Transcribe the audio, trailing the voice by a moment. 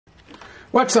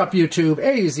What's up, YouTube?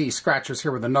 AZ Scratchers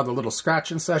here with another little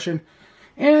scratching session.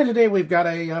 And today we've got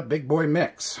a big boy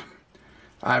mix.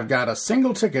 I've got a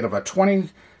single ticket of a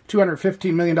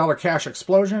 $215 million cash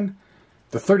explosion,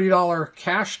 the $30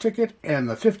 cash ticket, and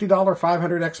the $50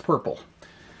 500X purple.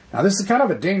 Now this is kind of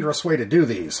a dangerous way to do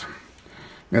these,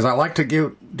 because I like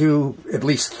to do at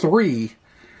least three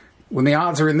when the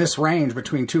odds are in this range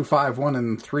between 251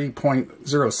 and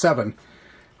 3.07.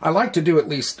 I like to do at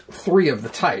least three of a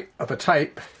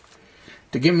type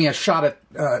to give me a shot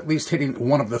at least hitting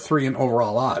one of the three in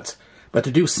overall odds. But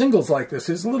to do singles like this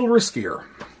is a little riskier.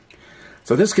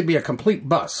 So this could be a complete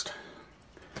bust.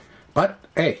 But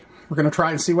hey, we're going to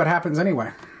try and see what happens anyway.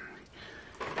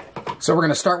 So we're going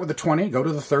to start with the 20, go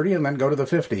to the 30, and then go to the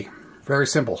 50. Very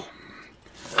simple.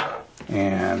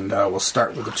 And we'll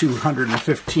start with the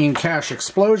 215 cash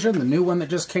explosion, the new one that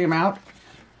just came out.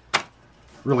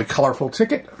 Really colorful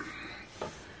ticket.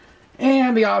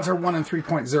 And the odds are 1 in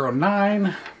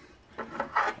 3.09.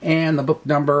 And the book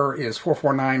number is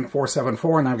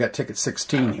 449474, and I've got ticket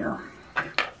 16 here.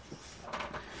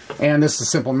 And this is a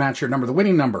simple match your number, the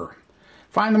winning number.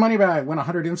 Find the money bag, win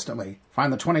 100 instantly.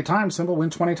 Find the 20 times symbol,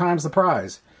 win 20 times the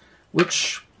prize.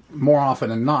 Which, more often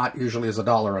than not, usually is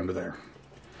 $1 under there.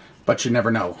 But you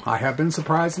never know. I have been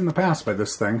surprised in the past by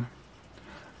this thing.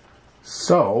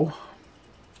 So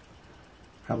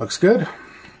that looks good.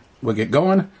 We'll get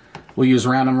going. We'll use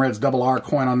Random Red's double R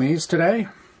coin on these today.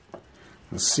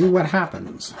 Let's see what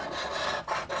happens.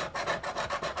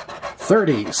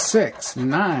 30, 6,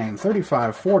 9,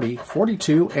 35, 40,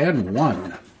 42, and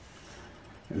 1.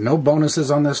 No bonuses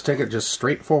on this ticket, just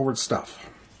straightforward stuff.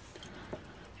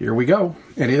 Here we go.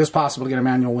 It is possible to get a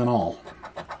manual win all.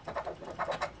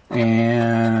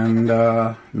 And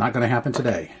not going to happen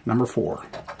today. Number 4.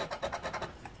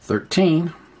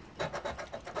 13.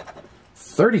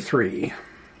 33,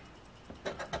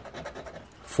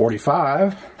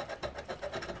 45,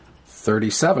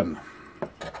 37,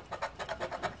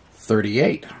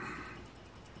 38,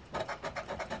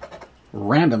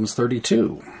 randoms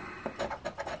 32,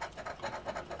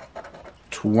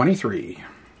 23,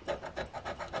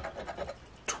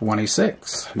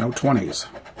 26, no 20s,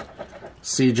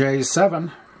 CJ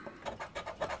 7,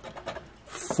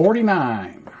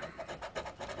 49,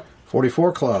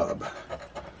 44 club,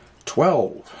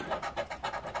 12,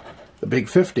 the big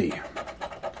 50,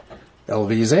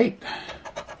 LV's 8,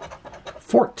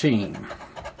 14,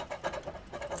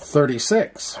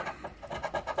 36,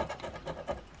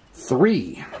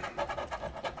 3,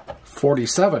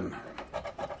 47,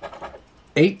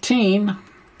 18,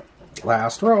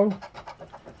 last row,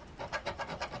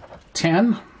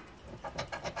 10,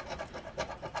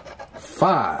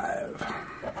 5,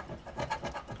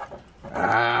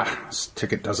 this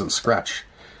ticket doesn't scratch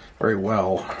very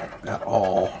well at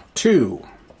all. 2,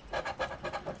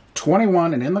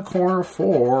 21, and in the corner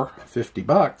for 50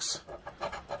 bucks.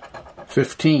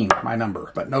 15, my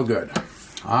number, but no good.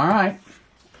 All right.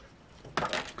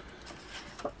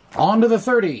 On to the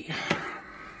 30.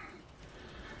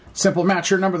 Simple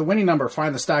match your number, the winning number.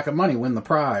 Find the stack of money, win the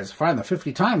prize. Find the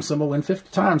 50 times symbol, win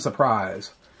 50 times the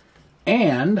prize.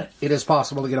 And it is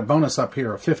possible to get a bonus up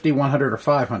here of 50, 100, or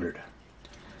 500.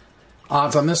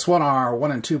 Odds on this one are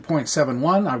 1 in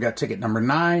 2.71. I've got ticket number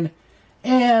 9.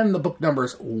 And the book number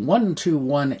is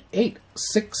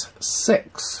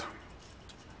 121866.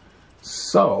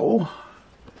 So,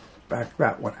 back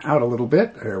that one out a little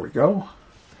bit. There we go.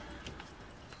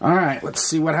 Alright, let's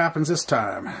see what happens this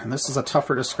time. And this is a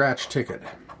tougher to scratch ticket.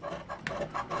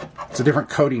 It's a different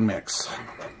coding mix.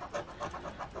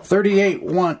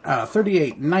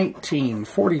 38, 19,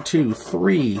 42,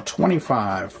 3,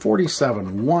 25,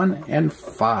 47, 1, and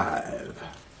 5.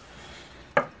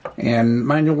 And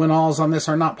manual win alls on this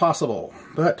are not possible,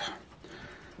 but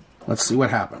let's see what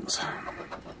happens.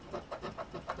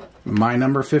 My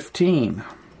number 15,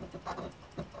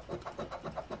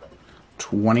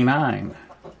 29,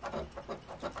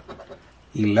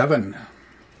 11,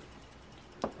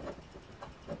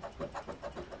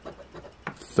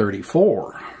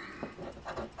 34,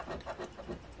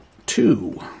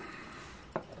 2,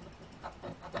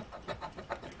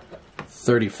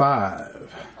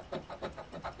 35,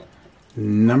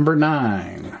 number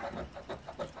 9,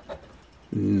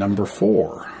 number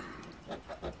 4,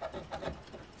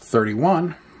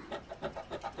 31,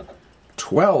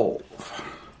 12,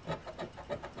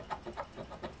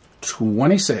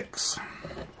 26,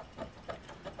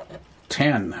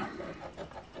 10,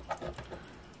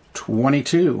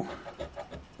 22,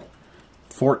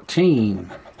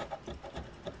 14,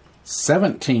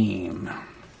 17,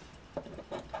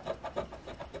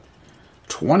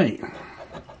 20,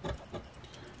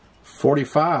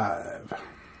 45,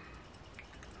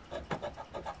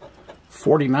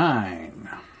 49,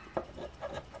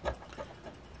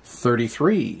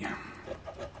 33,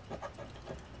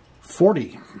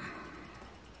 40,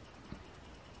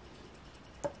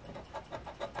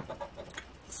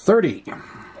 30,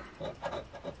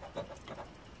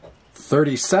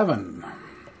 37,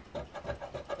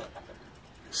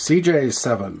 CJ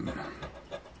 7,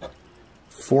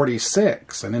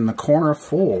 46, and in the corner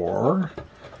for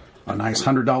a nice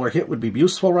 $100 hit would be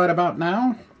useful right about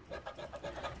now.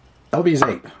 LV's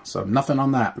 8, so nothing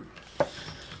on that.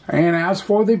 And as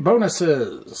for the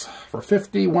bonuses for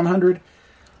 50, 100,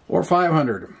 or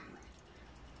 500,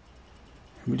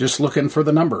 we're just looking for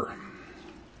the number.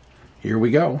 Here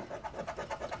we go.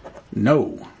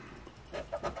 No.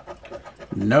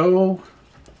 No.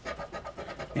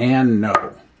 And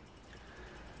no.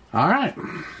 All right.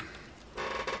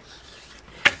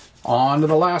 On to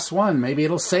the last one. Maybe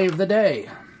it'll save the day.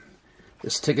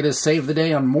 This ticket has saved the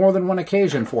day on more than one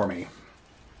occasion for me.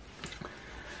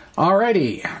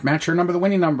 Alrighty. Match your number, the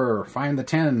winning number. Find the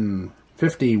 10,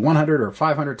 50, 100, or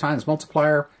 500 times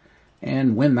multiplier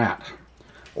and win that.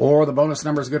 Or the bonus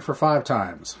number is good for 5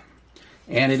 times.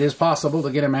 And it is possible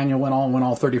to get a manual win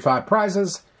all 35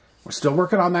 prizes. We're still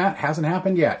working on that. Hasn't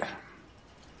happened yet.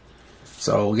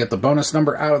 So we'll get the bonus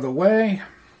number out of the way.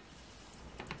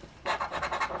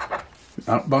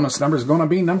 Bonus number is going to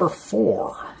be number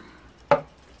 4.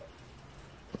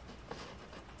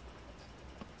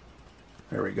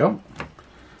 There we go.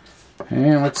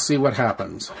 And let's see what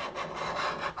happens.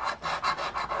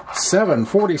 7,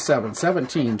 47,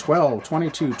 17, 12,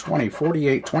 22, 20,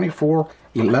 48, 24,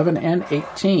 11, and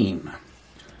 18.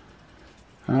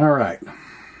 All right.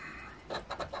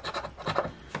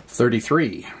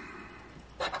 33.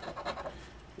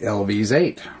 LV's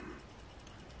 8.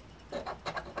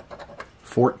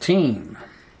 14.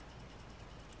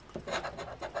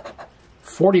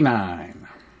 49.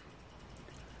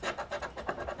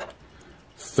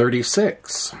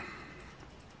 36.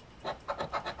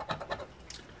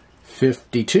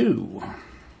 52.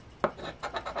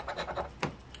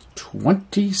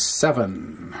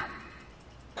 27.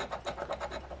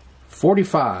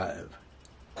 45.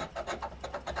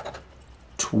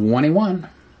 21.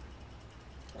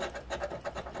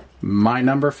 My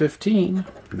number 15.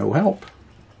 No help.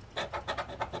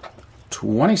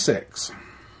 26.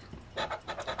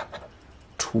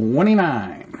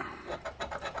 29.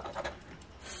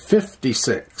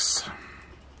 56.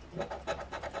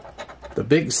 The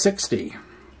big 60.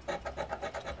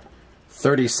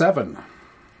 37.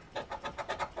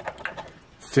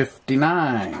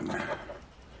 59.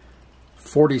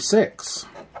 46.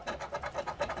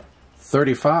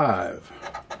 35.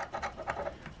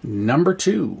 Number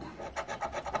 2.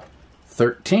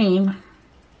 13.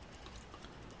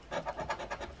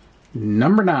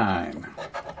 Number 9.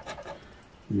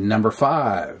 Number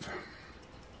 5.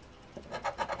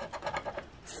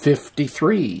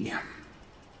 53.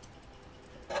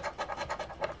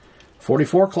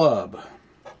 44 Club.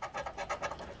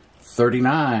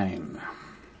 39.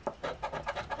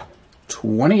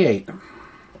 28.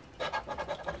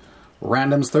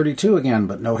 Random's 32 again,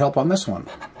 but no help on this one.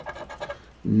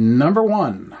 Number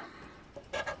 1.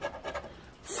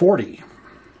 40.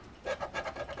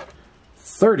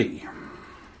 30.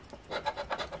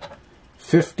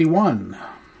 51.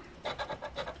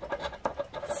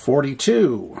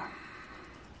 42.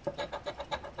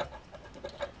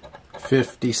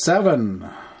 57.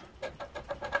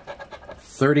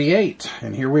 38.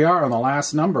 And here we are on the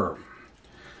last number.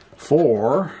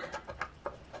 4.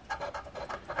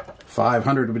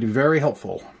 500 would be very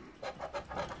helpful.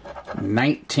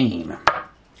 19.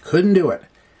 Couldn't do it.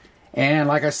 And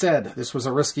like I said, this was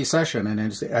a risky session, and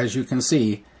as you can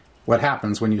see, what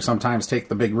happens when you sometimes take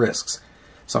the big risks.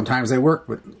 Sometimes they work,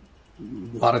 but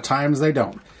a lot of times they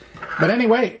don't. But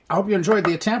anyway, I hope you enjoyed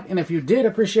the attempt, and if you did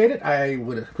appreciate it, I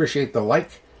would appreciate the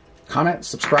like, comment,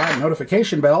 subscribe,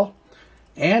 notification bell,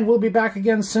 and we'll be back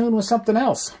again soon with something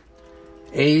else.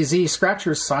 AZ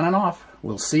Scratchers signing off.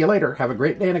 We'll see you later. Have a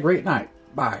great day and a great night.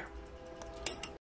 Bye.